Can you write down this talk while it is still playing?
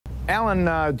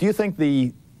Alan, do you think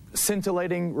the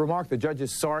scintillating remark, the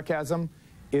judge's sarcasm,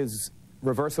 is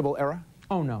reversible error?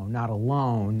 Oh, no, not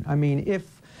alone. I mean,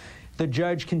 if the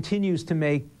judge continues to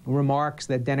make remarks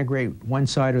that denigrate one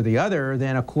side or the other,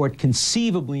 then a court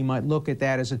conceivably might look at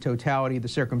that as a totality of the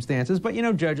circumstances. But, you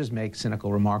know, judges make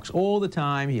cynical remarks all the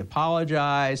time. He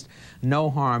apologized. No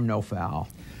harm, no foul.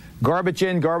 Garbage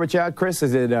in, garbage out. Chris,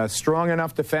 is it a strong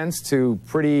enough defense to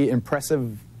pretty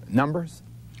impressive numbers?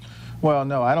 Well,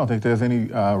 no, I don't think there's any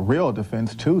real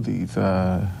defense to these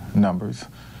numbers.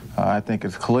 I think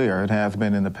it's clear, it has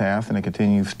been in the past, and it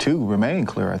continues to remain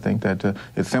clear, I think, that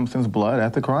it's Simpson's blood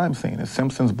at the crime scene. It's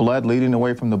Simpson's blood leading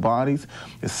away from the bodies.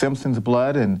 It's Simpson's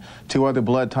blood and two other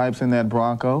blood types in that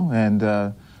Bronco, and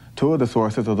two of the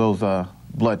sources of those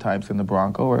blood types in the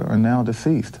Bronco are now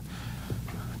deceased.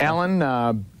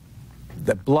 Alan,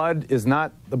 the blood is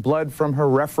not the blood from her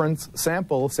reference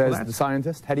sample, says the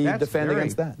scientist. How do you defend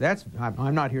against that?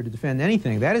 I'm not here to defend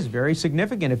anything. That is very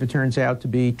significant if it turns out to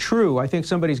be true. I think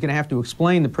somebody's going to have to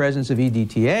explain the presence of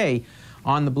EDTA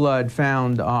on the blood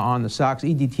found on the socks,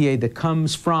 EDTA that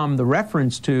comes from the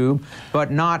reference tube,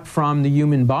 but not from the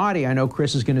human body. I know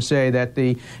Chris is going to say that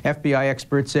the FBI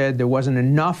expert said there wasn't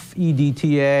enough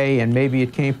EDTA and maybe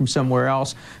it came from somewhere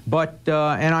else. But,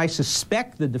 and I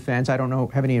suspect the defense, I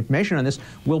don't have any information on this,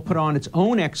 will put on its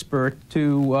own expert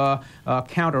to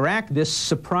counteract this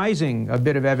surprising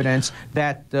bit of evidence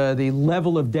that the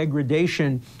level of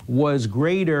degradation was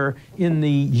greater in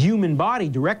the human body,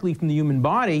 directly from the human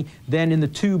body, than in the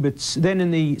tube, than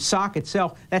in the sock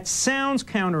itself. That sounds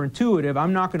counterintuitive.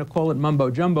 I'm not going to call it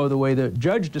mumbo-jumbo the way the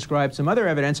judge described some other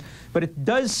evidence, but it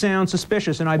does sound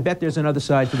suspicious, and I bet there's another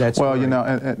side to that story.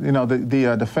 Well,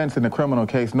 the defense in the criminal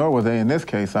case, nor will they in this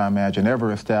case, I imagine,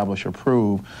 ever establish or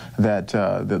prove that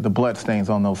the blood stains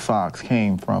on those socks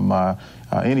came from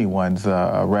anyone's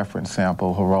reference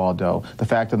sample, Geraldo. The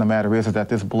fact of the matter is that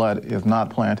this blood is not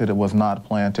planted. It was not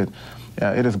planted.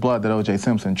 It is blood that O.J.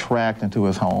 Simpson tracked into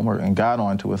his home and got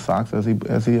onto his socks as he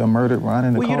murdered Ron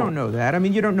Nicole. Well, you don't know that. I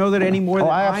mean, you don't know that any more than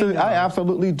I know. I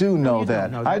absolutely do know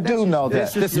that. I do know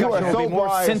that. This you are so more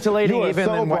biased. scintillating You are even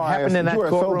so than what happened in that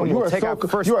courtroom.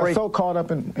 You are so caught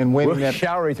up in winning that. We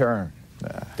shall return.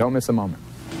 Don't miss a moment.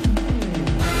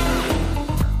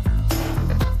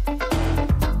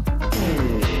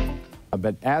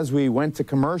 But as we went to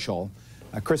commercial,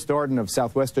 Chris Darden of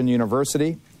Southwestern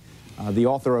University, the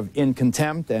author of In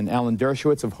Contempt, and Alan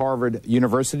Dershowitz of Harvard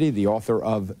University, the author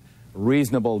of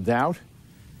Reasonable Doubt,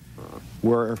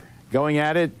 were going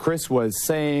at it. Chris was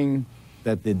saying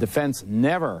that the defense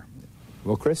never...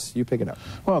 Well, Chris, you pick it up.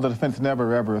 Well, the defense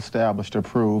never ever established or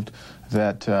proved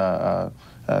that,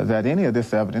 that any of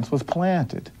this evidence was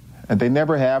planted. And they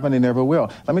never have and they never will.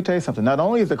 Let me tell you something. Not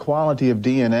only is the quality of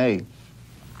DNA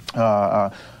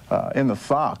in the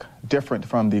sock different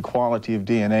from the quality of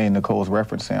DNA in Nicole's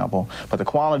reference sample, but the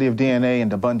quality of DNA in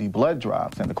the Bundy blood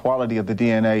drops and the quality of the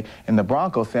DNA in the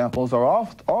Bronco samples are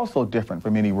also different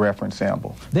from any reference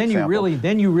sample. Then you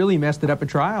really messed it up at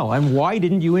trial. And why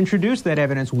didn't you introduce that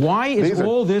evidence? Why is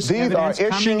all this evidence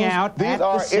coming out at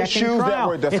the second trial? That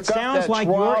were discussed at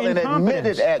trial and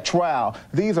admitted at trial.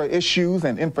 These are issues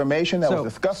and information that was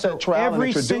discussed at trial and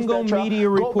introduced at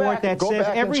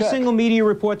trial. Every single media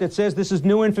report that says this is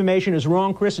new information is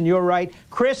wrong, Chris, and you're right.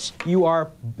 Chris, you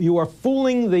are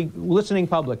fooling the listening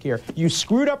public here. You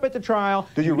screwed up at the trial.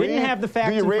 You didn't have the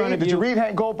facts in front of you. Did you read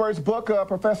Hank Goldberg's book,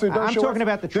 Professor Dershowitz? I'm talking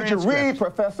about the transcript. Did you read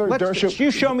Professor Dershowitz?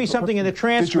 You show me something in the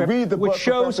transcript which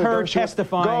shows her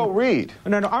testifying. Go read.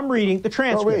 No, I'm reading the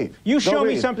transcript. Go read. You show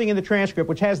me something in the transcript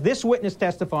which has this witness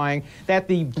testifying that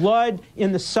the blood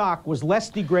in the sock was less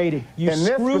degraded. You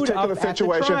screwed up at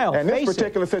the trial. In this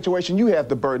particular situation, you have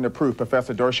the burden of proof,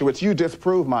 Professor Dershowitz. You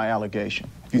disprove my allegation.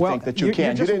 You think that you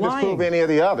can. You didn't disprove any of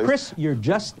the others. Chris, you're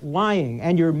just lying,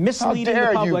 and you're misleading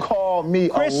the public. How dare you call me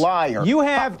a liar? You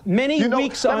have many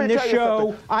weeks on this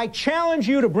show. I challenge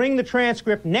you to bring the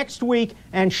transcript next week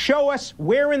and show us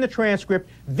where in the transcript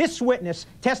this witness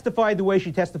testified the way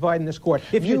she testified in this court.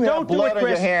 If you don't do it,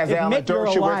 Chris, admit you're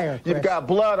a liar, Chris. You've got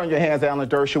blood on your hands, Alan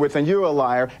Dershowitz, and you're a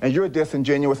liar, and you're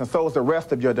disingenuous, and so is the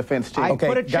rest of your defense team. I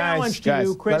put a challenge to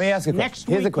you, Chris. Let me ask you a question. Next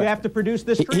week, you have to produce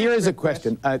this transcript. Here is a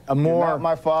question. A more... You're not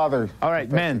my father. All right,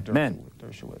 men.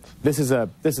 This is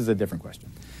a different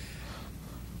question.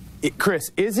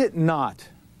 Chris, is it not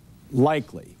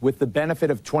likely, with the benefit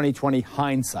of 20/20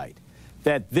 hindsight,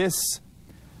 that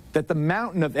the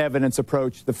mountain of evidence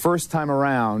approach the first time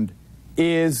around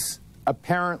is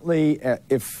apparently,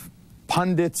 if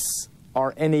pundits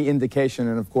are any indication,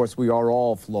 and of course we are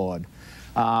all flawed,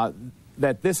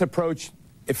 that this approach,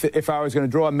 if I was going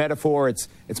to draw a metaphor,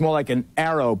 it's more like an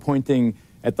arrow pointing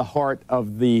at the heart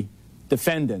of the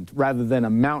defendant rather than a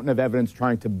mountain of evidence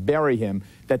trying to bury him,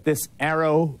 that this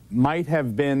arrow might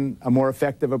have been a more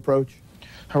effective approach?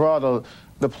 Geraldo,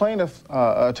 the plaintiff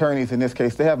attorneys in this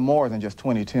case, they have more than just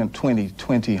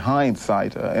 20/20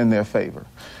 hindsight in their favor.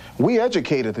 We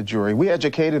educated the jury. We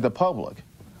educated the public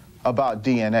about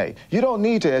DNA. You don't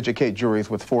need to educate juries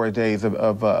with 4 days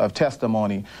of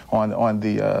testimony on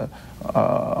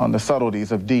the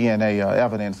subtleties of DNA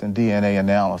evidence and DNA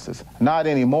analysis. Not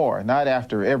anymore. Not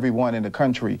after everyone in the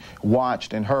country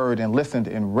watched and heard and listened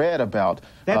and read about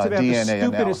That's about DNA the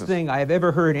stupidest analysis. thing I have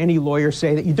ever heard any lawyer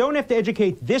say, that you don't have to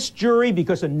educate this jury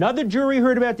because another jury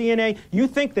heard about DNA. You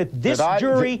think that this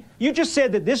jury, you just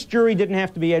said that this jury didn't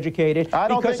have to be educated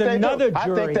because another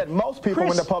jury. I think that most people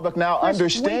in the public now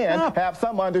understand, have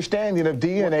some understanding of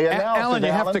DNA analysis. Alan,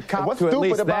 you have to cop to at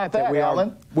least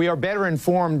that we are better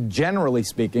informed, generally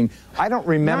speaking. I don't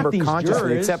remember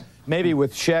consciously, except maybe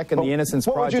with Scheck and the Innocence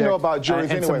Project. What would you know about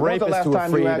juries anyway? When's the last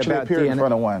time you actually appeared in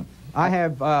front of one? I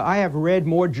have read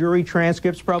more jury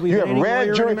transcripts probably than any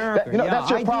lawyer in America. You know, that's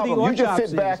your problem. You just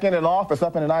sit back in an office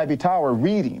up in an Ivy Tower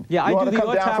reading. Yeah, you I ought do to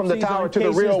come down from the tower to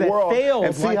the real world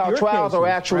and see how trials are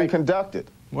actually conducted.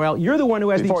 Well, you're the one who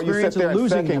has the experience of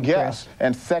losing them, Chris.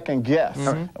 And second guess,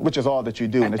 which is all that you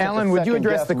do. Alan, would you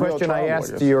address the question I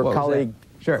asked to your colleague,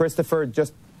 Christopher,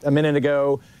 just a minute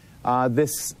ago?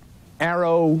 This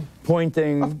arrow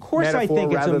pointing Of course I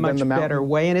think it's a much better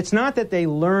way, and it's not that they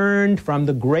learned from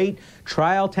the great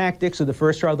trial tactics of the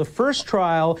first trial. The first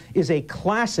trial is a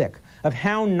classic of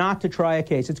how not to try a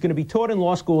case. It's going to be taught in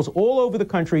law schools all over the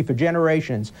country for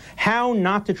generations, how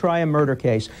not to try a murder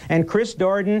case. And Chris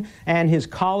Darden and his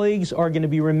colleagues are going to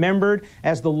be remembered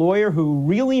as the lawyer who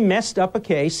really messed up a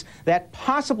case that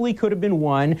possibly could have been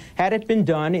won had it been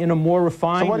done in a more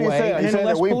refined way. So what are you saying? Are you saying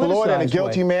that we blew it and a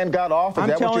guilty man got off? Is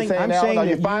that what you're saying now? Are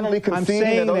you finally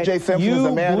conceding that O.J. Simpson is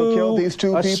the man who killed these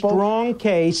two people? A strong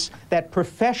case that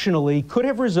professionally could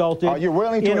have resulted in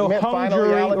a hung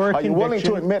jury or a conviction. Are you willing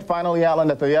to admit finally, Alan,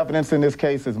 that the evidence in this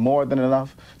case is more than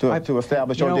enough to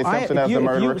establish O.J. Simpson as the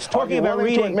murderer? Talking about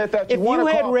reading, if you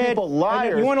had read,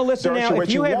 you want to listen now,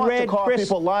 if you had read, Chris,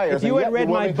 if you had read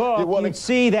my book, you'd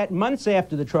see that months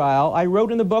after the trial, I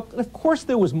wrote in the book, of course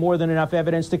there was more than enough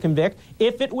evidence to convict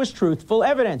if it was truthful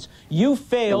evidence. You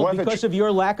failed because of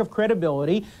your lack of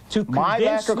credibility to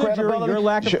convince the jury your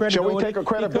lack of credibility. Shall we take a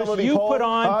credibility poll?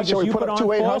 Shall we put up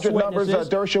 2-800 numbers at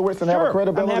Dershowitz and have a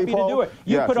credibility poll? I'm happy to do it.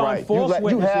 You put on false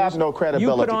witnesses. You have no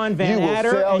credibility. You put on Van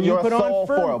Adder and you put on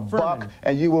for a buck,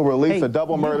 and you will release a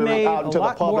double murderer out into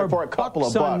the public for a couple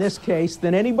of bucks on this case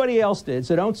than anybody else did.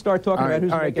 So don't start talking about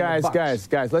who's making the bucks.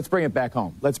 Guys, let's bring it back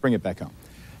home. Let's bring it back home.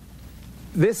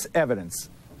 This evidence.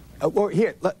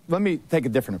 Here, let me take a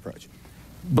different approach.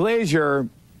 Blazier,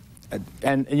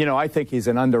 and you know, I think he's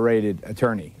an underrated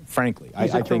attorney. Frankly,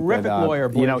 he's a terrific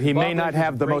lawyer. You know, he may not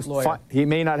have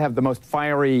the most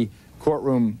fiery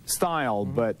courtroom style,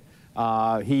 but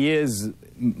he is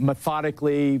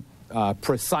methodically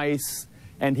precise,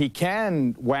 and he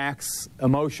can wax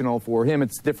emotional. For him,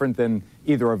 it's different than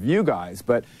either of you guys,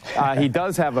 but he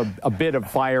does have a bit of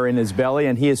fire in his belly,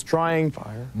 and he is trying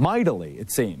mightily,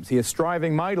 it seems. He is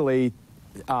striving mightily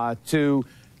to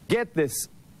get this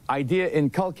idea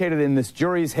inculcated in this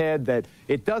jury's head that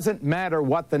it doesn't matter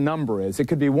what the number is. It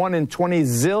could be 1 in 20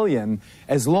 zillion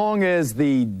as long as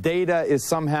the data is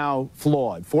somehow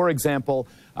flawed. For example,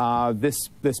 this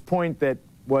point that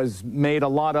was made a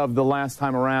lot of the last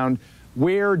time around,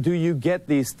 where do you get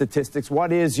these statistics?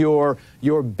 What is your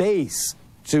base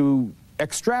to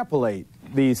extrapolate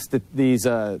these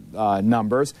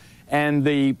numbers? And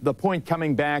the point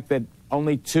coming back that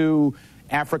only 2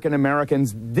 African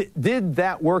Americans did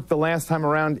that work the last time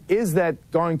around. Is that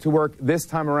going to work this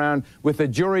time around with a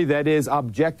jury that is,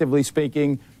 objectively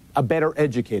speaking, a better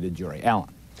educated jury? Alan.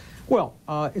 Well,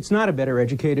 it's not a better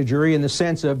educated jury in the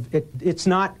sense of it's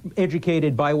not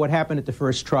educated by what happened at the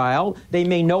first trial. They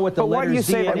may know what the letters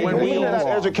DNA mean. They're not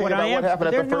educated by what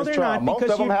happened at the first trial. Most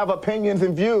of them have opinions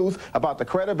and views about the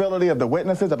credibility of the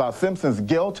witnesses, about Simpson's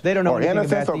guilt or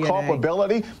innocence or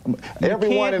culpability.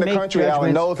 Everyone in the country,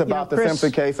 Alan, knows about the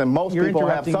Simpson case, and most people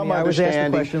have some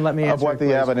understanding of what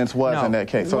the evidence was in that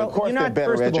case. So, of course, they're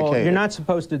better educated. You're not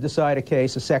supposed to decide a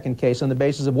second case, on the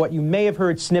basis of what you may have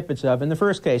heard snippets of in the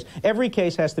first case. Every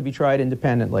case has to be tried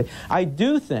independently. I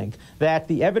do think that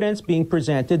the evidence being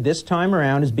presented this time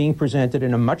around is being presented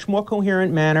in a much more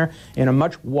coherent manner, in a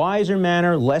much wiser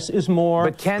manner. Less is more.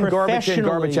 But can garbage in,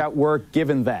 garbage out work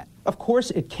given that? Of course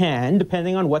it can,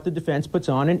 depending on what the defense puts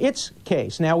on in its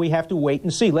case. Now we have to wait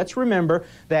and see. Let's remember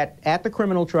that at the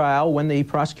criminal trial, when the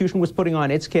prosecution was putting on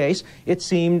its case, it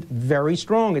seemed very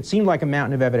strong. It seemed like a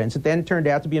mountain of evidence. It then turned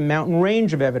out to be a mountain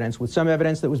range of evidence, with some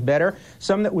evidence that was better,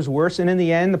 some that was worse, and in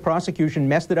the end, the prosecution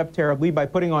messed it up terribly by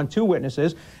putting on two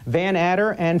witnesses, Van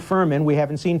Adder and Furman. We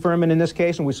haven't seen Furman in this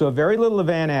case, and we saw very little of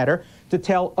Van Adder, to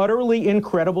tell utterly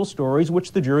incredible stories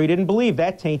which the jury didn't believe.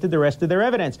 That tainted the rest of their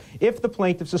evidence. If the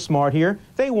plaintiffs are smart here,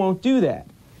 they won't do that.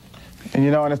 And you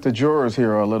know, and if the jurors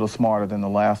here are a little smarter than the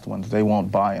last ones, they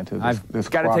won't buy into this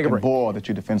crock and ball that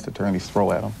you defense attorneys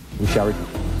throw at them. We shall return.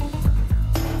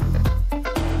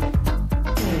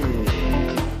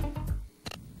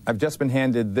 I've just been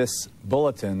handed this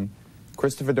bulletin.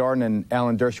 Christopher Darden and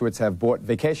Alan Dershowitz have bought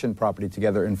vacation property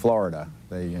together in Florida.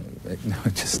 No,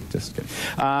 just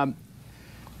kidding.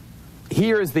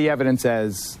 Here is the evidence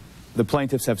as the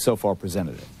plaintiffs have so far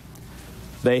presented it.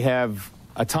 They have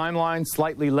a timeline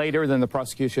slightly later than the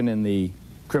prosecution in the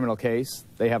criminal case.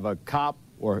 They have a cop,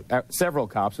 or several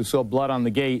cops, who saw blood on the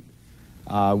gate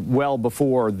well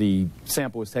before the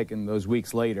sample was taken those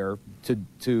weeks later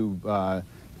to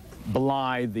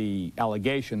belie the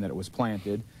allegation that it was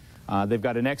planted. They've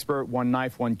got an expert, one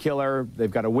knife, one killer. They've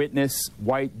got a witness,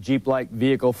 white Jeep-like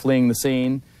vehicle fleeing the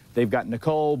scene. They've got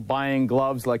Nicole buying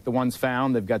gloves like the ones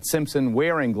found. They've got Simpson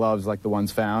wearing gloves like the ones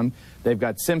found. They've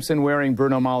got Simpson wearing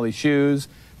Bruno Maggi's shoes.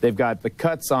 They've got the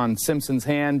cuts on Simpson's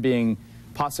hand being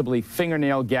possibly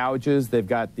fingernail gouges. They've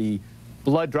got the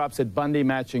blood drops at Bundy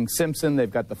matching Simpson.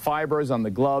 They've got the fibers on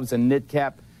the gloves and knit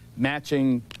cap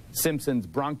matching Simpson's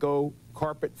Bronco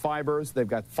carpet fibers. They've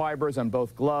got fibers on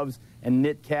both gloves and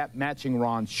knit cap matching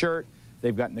Ron's shirt.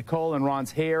 They've got Nicole and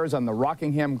Ron's hairs on the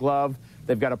Rockingham glove.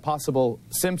 They've got a possible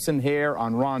Simpson hair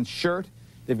on Ron's shirt.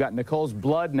 They've got Nicole's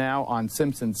blood now on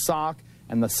Simpson's sock,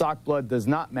 and the sock blood does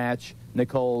not match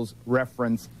Nicole's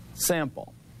reference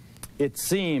sample. It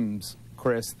seems,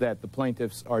 Chris, that the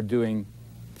plaintiffs are doing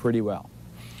pretty well.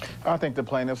 I think the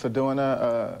plaintiffs are doing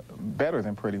better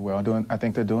than pretty well. I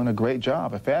think they're doing a great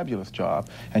job, a fabulous job.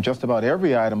 And just about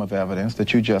every item of evidence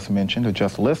that you just mentioned or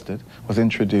just listed was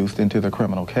introduced into the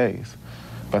criminal case.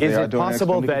 But is it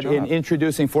possible that in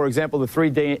introducing, for example, the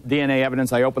 3 DNA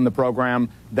evidence, I opened the program,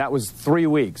 that was 3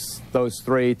 weeks, those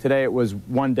 3. Today it was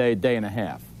 1 day, day and a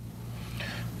half.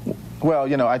 Well,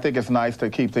 you know, I think it's nice to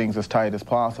keep things as tight as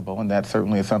possible, and that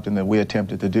certainly is something that we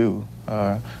attempted to do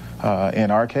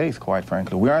in our case, quite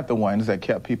frankly. We aren't the ones that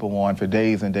kept people on for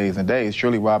days and days and days.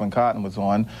 Surely Robin Cotton was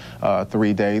on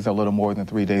 3 days, a little more than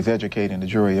 3 days, educating the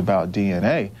jury about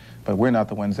DNA. But we're not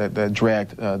the ones that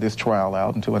dragged this trial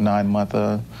out into a 9-month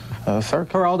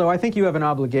circuit. Geraldo, I think you have an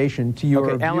obligation to your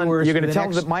viewers. Alan, you're going to tell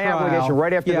them my obligation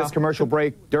right after this commercial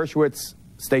break. Dershowitz,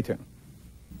 stay tuned.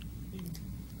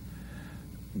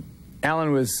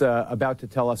 Alan was about to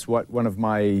tell us what one of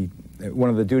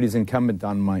the duties incumbent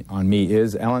on me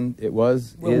is. Alan, it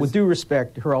was? Well, with due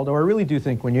respect, Geraldo, I really do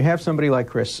think when you have somebody like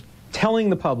Chris telling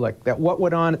the public that what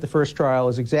went on at the first trial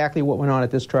is exactly what went on at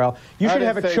this trial, you should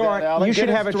have a chart. You should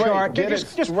have a chart.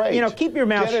 Just you know, keep your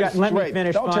mouth shut and let me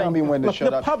finish. Don't tell me when to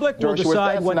shut up. The public will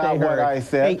decide what they heard. I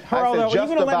said. Hey, Geraldo, are you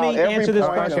going to let me answer this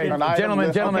question?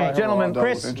 Gentlemen,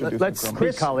 Chris, let's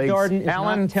speak, colleagues. Darden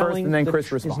Alan first and then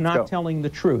Chris responds. Is not telling the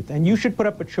truth. And you should put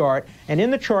up a chart, and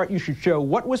in the chart you should show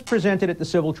what was presented at the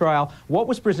civil trial, what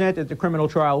was presented at the criminal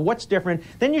trial, what's different.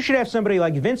 Then you should have somebody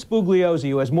like Vince Bugliosi,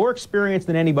 who has more experience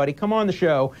than anybody, come on the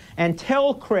show and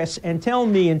tell Chris and tell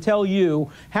me and tell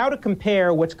you how to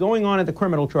compare what's going on at the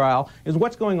criminal trial is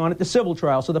what's going on at the civil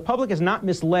trial, so the public is not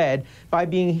misled by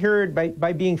being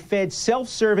being fed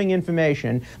self-serving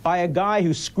information by a guy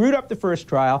who screwed up the first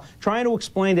trial, trying to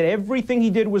explain that everything he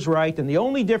did was right, and the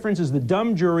only difference is the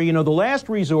dumb jury. You know, the last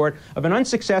resort of an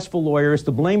unsuccessful lawyer is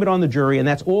to blame it on the jury, and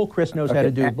that's all Chris knows how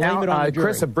to do. Blame it on the jury.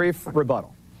 Chris, a brief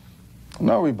rebuttal.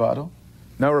 No rebuttal.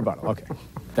 No rebuttal. Okay.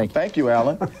 Thank you. Thank you,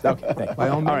 Alan. Okay, thank you. By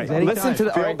all means, listen to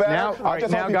the. All right,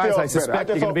 now, guys, I suspect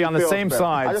you're going to be on the same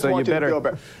side, so you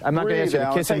better. I'm not going to ask you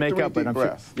to kiss and make up, but I'm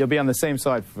sure you'll be on the same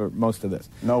side for most of this.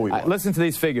 No, we won't. Listen to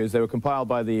these figures. They were compiled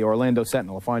by the Orlando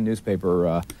Sentinel, a fine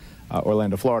newspaper,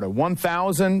 Orlando, Florida.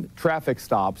 1,000 traffic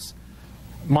stops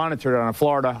monitored on a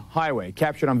Florida highway,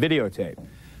 captured on videotape.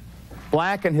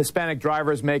 Black and Hispanic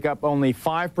drivers make up only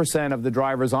 5% of the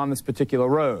drivers on this particular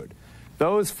road.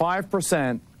 Those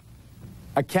 5%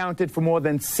 accounted for more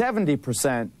than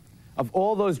 70% of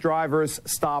all those drivers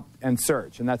stopped and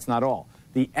searched, and that's not all.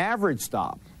 The average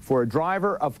stop for a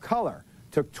driver of color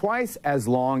took twice as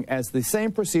long as the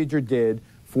same procedure did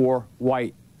for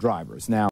white drivers. Now,